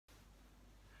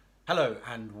Hello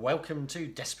and welcome to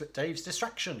Desperate Dave's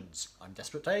Distractions. I'm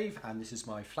Desperate Dave and this is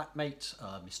my flatmate,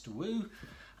 Mr. Wu.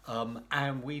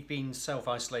 And we've been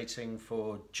self-isolating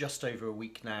for just over a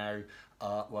week now,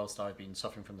 whilst I've been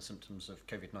suffering from the symptoms of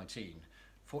COVID-19.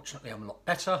 Fortunately, I'm a lot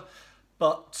better,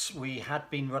 but we had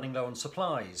been running low on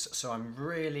supplies. So I'm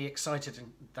really excited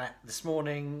that this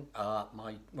morning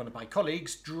one of my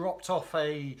colleagues dropped off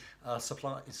a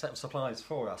set of supplies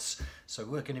for us. So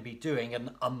we're going to be doing an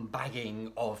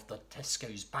unbagging of the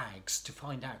Tesco's bags to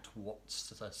find out what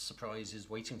the surprise is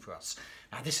waiting for us.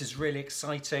 Now this is really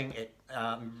exciting.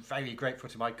 I'm very grateful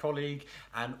to my colleague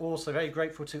and also very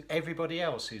grateful to everybody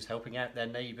else who's helping out their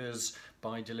neighbours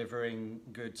by delivering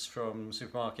goods from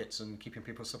supermarkets and keeping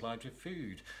people supplied with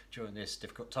food during this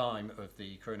difficult time of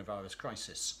the coronavirus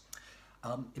crisis.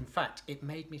 In fact, it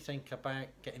made me think about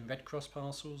getting Red Cross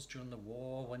parcels during the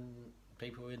war when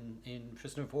people were in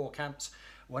prisoner of war camps.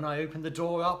 When I opened the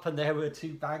door up and there were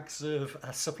 2 bags of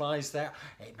supplies there,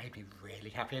 it made me really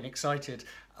happy and excited.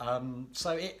 In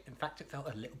fact, it felt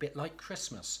a little bit like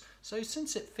Christmas. So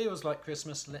since it feels like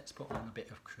Christmas, let's put on a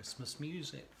bit of Christmas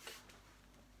music.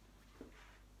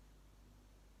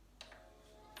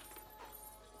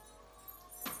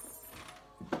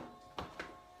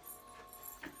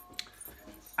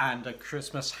 And a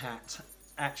Christmas hat.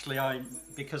 Actually,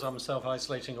 because I'm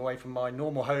self-isolating away from my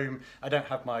normal home, I don't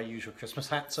have my usual Christmas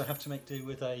hat, so I have to make do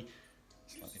with a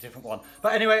slightly different one.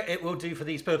 But anyway, it will do for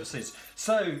these purposes.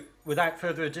 So, without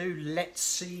further ado, let's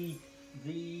see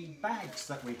the bags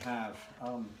that we have.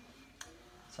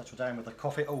 Settle down with a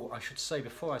coffee. Oh, I should say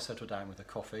before I settle down with a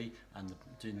coffee and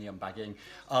doing the unbagging,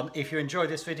 if you enjoy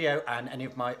this video and any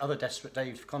of my other Desperate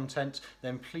Dave content,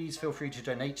 then please feel free to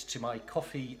donate to my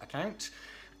coffee account.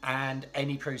 And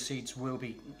any proceeds will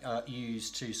be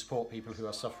used to support people who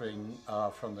are suffering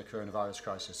from the coronavirus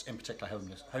crisis, in particular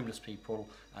homeless people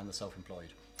and the self-employed.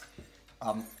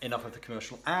 Enough of the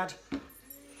commercial ad.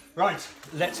 Right,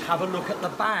 let's have a look at the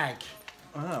bag.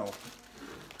 Wow,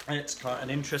 it's quite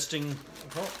an interesting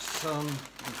box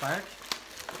bag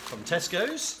from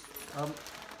Tesco's.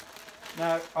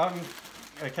 Now,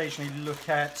 occasionally look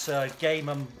at game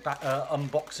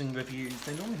unboxing reviews.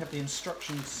 They normally have the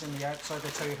instructions on the outside. They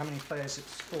tell you how many players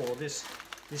it's for.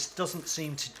 This doesn't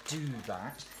seem to do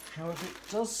that. However,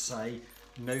 it does say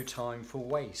no time for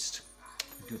waste.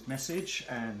 Good message,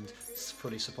 and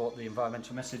fully support the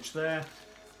environmental message there.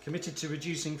 Committed to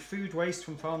reducing food waste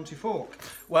from farm to fork.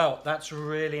 Well, that's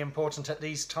really important at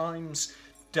these times.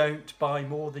 Don't buy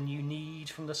more than you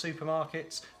need from the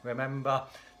supermarkets. Remember,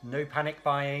 no panic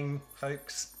buying,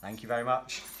 folks. Thank you very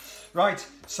much. Right,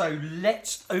 so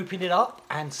let's open it up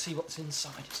and see what's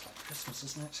inside. It's like Christmas,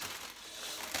 isn't it?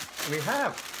 We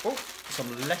have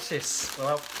some lettuce.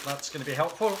 Well, that's going to be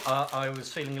helpful. I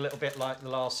was feeling a little bit like the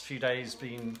last few days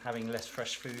been having less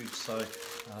fresh food, so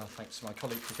thanks to my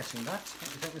colleague for getting that. What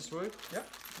do you think, Mr. Wood? Yeah?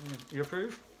 You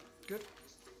approve? Good.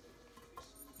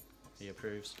 He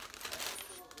approves.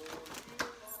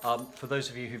 For those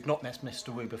of you who've not met Mr.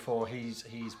 Wu before, he's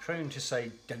prone to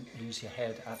say, don't lose your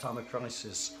head at time of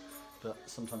crisis, but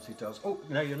sometimes he does. Oh,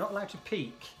 no, you're not allowed to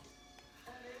peek.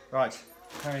 Right,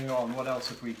 carrying on, what else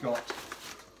have we got?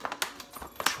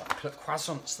 Chocolate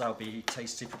croissants, they'll be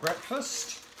tasty for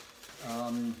breakfast.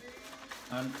 And,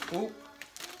 oh,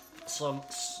 some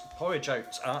porridge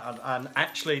oats. And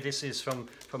actually this is from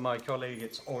my colleague,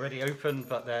 it's already open,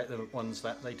 but they're the ones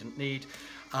that they didn't need.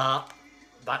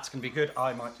 That's going to be good.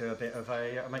 I might do a bit of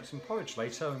make some porridge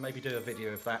later and maybe do a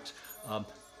video of that.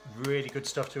 Really good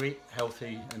stuff to eat,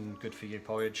 healthy and good for you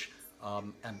porridge,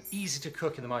 and easy to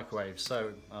cook in the microwave,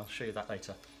 so I'll show you that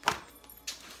later.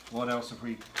 What else have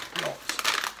we got?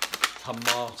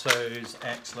 Tomatoes,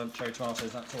 excellent, cherry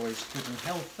tomatoes, that's always good and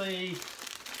healthy.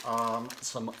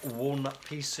 Some walnut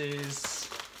pieces,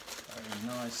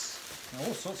 very nice.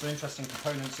 All sorts of interesting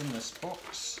components in this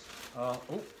box.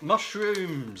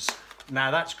 Mushrooms. Now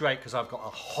that's great because I've got a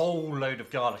whole load of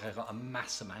garlic. I've got a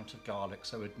mass amount of garlic,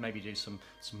 so we'd maybe do some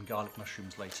garlic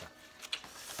mushrooms later.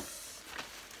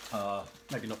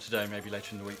 Maybe not today, maybe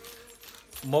later in the week.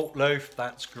 Malt loaf,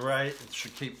 that's great. It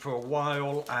should keep for a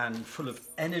while and full of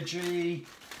energy.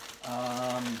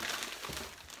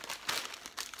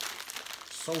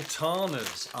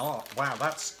 Sultanas. Oh, wow,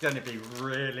 that's going to be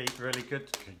really, really good.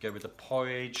 Could go with the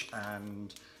porridge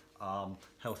and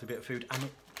healthy bit of food, and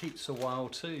it keeps a while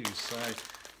too, so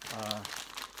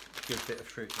good bit of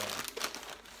fruit there.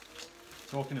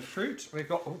 Talking of fruit, we've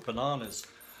got bananas.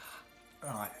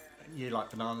 Right, you like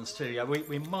bananas too. Yeah,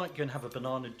 we might go and have a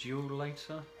banana duel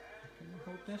later. Can you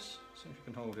hold this? See if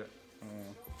you can hold it.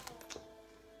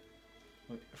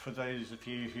 For those of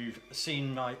you who've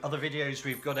seen my other videos,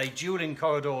 we've got a dueling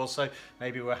corridor, so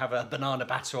maybe we'll have a banana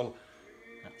battle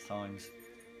at times.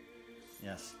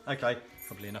 Yes, okay,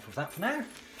 probably enough of that for now.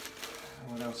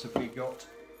 What else have we got?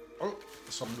 Oh,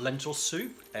 some lentil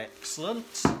soup,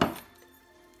 excellent.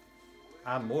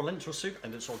 And more lentil soup,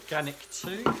 and it's organic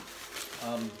too.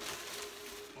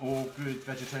 All good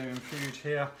vegetarian food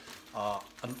here.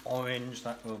 An orange,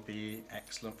 that will be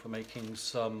excellent for making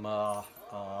some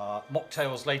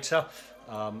mocktails later.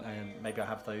 And maybe I'll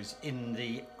have those in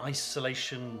the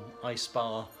isolation ice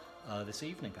bar this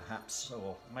evening perhaps,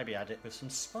 or maybe add it with some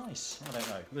spice. I don't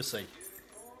know, we'll see.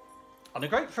 And a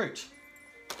grapefruit.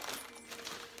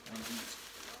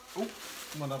 Oh,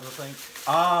 one other thing.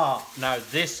 Now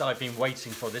this I've been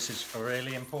waiting for. This is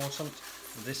really important.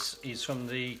 This is from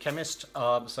the chemist.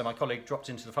 So my colleague dropped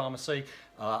into the pharmacy.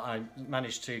 I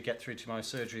managed to get through to my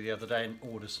surgery the other day and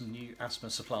order some new asthma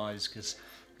supplies because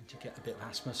I do get a bit of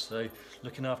asthma. So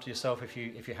looking after yourself if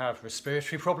you have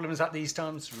respiratory problems at these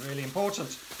times is really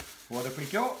important. What have we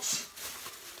got?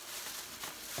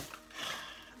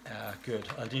 Good.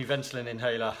 A new Ventolin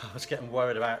inhaler. I was getting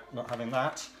worried about not having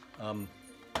that.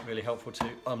 Really helpful to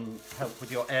help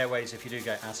with your airways if you do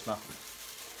get asthma.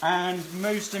 And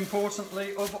most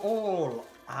importantly of all,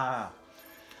 a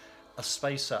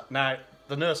spacer. Now,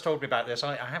 the nurse told me about this.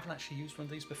 I haven't actually used one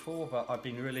of these before, but I've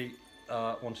been really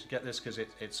wanting to get this because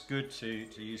it's good to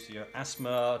use for your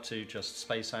asthma, to just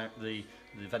space out the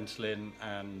Ventolin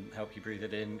and help you breathe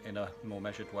it in a more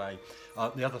measured way.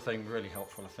 The other thing really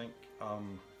helpful, I think.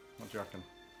 What do you reckon?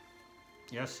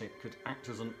 Yes, it could act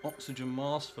as an oxygen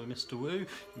mask for Mr. Wu.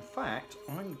 In fact,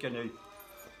 I'm going to...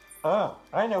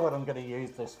 I know what I'm going to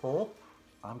use this for.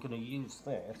 I'm going to use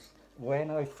this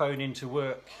when I phone into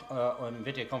work on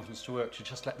video conference to work to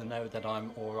just let them know that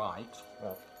I'm all right.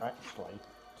 Well, actually,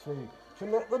 to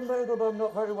let them know that I'm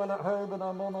not very well at home and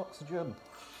I'm on oxygen.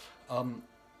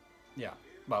 Yeah,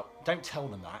 well, don't tell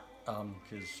them that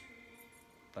because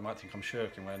they might think I'm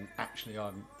shirking when actually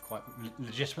I'm quite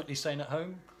legitimately staying at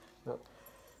home. But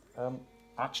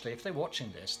actually, if they're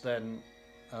watching this, then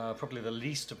probably the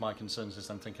least of my concerns is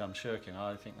them thinking I'm shirking.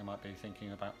 I think they might be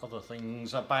thinking about other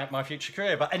things about my future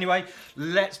career. But anyway,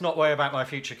 let's not worry about my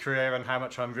future career and how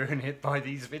much I'm ruining it by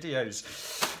these videos.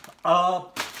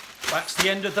 That's the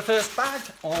end of the first bag.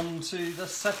 On to the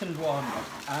second one.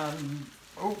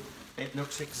 Oh, it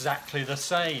looks exactly the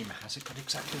same. Has it got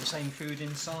exactly the same food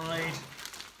inside?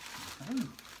 Oh.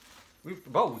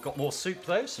 We've got more soup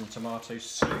though. Some tomato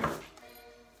soup.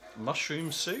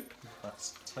 Mushroom soup.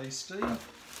 That's tasty.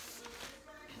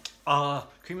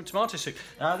 Cream and tomato soup.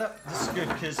 Now that's good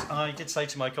because I did say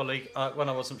to my colleague when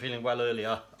I wasn't feeling well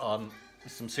earlier,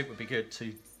 some soup would be good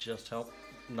to just help,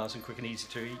 nice and quick and easy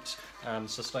to eat and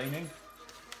sustaining.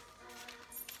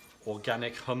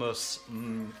 Organic hummus,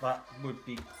 that would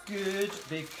be good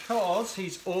because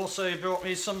he's also brought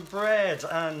me some bread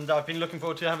and I've been looking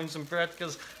forward to having some bread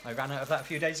because I ran out of that a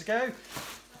few days ago.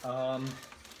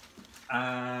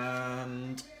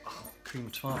 And cream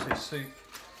and tomato soup.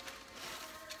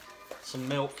 Some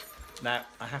milk. Now,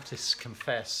 I have to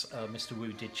confess, Mr.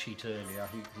 Wu did cheat earlier.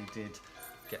 He did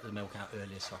get the milk out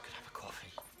earlier so I could have a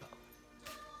coffee. But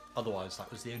otherwise, that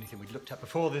was the only thing we'd looked at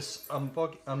before this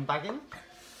unbagging.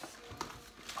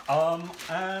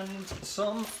 And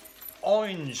some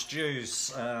orange juice.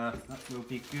 That will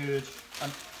be good.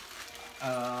 And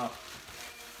a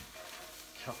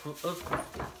couple of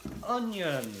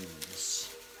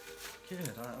onions.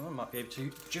 Good. I might be able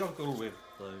to juggle with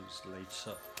those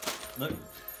later. No,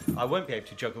 I won't be able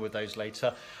to juggle with those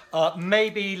later.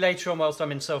 Maybe later on whilst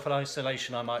I'm in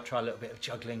self-isolation I might try a little bit of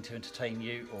juggling to entertain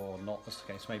you, or not, as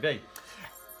the case may be.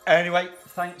 Anyway,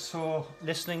 thanks for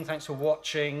listening, thanks for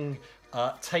watching.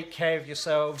 Take care of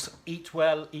yourselves, eat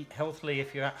well, eat healthily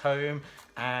if you're at home,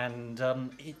 and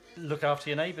look after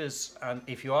your neighbours. And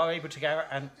if you are able to go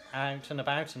out and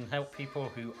about and help people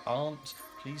who aren't,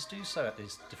 please do so at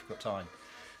this difficult time.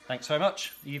 Thanks very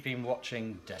much. You've been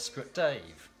watching Desperate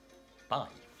Dave. Bye.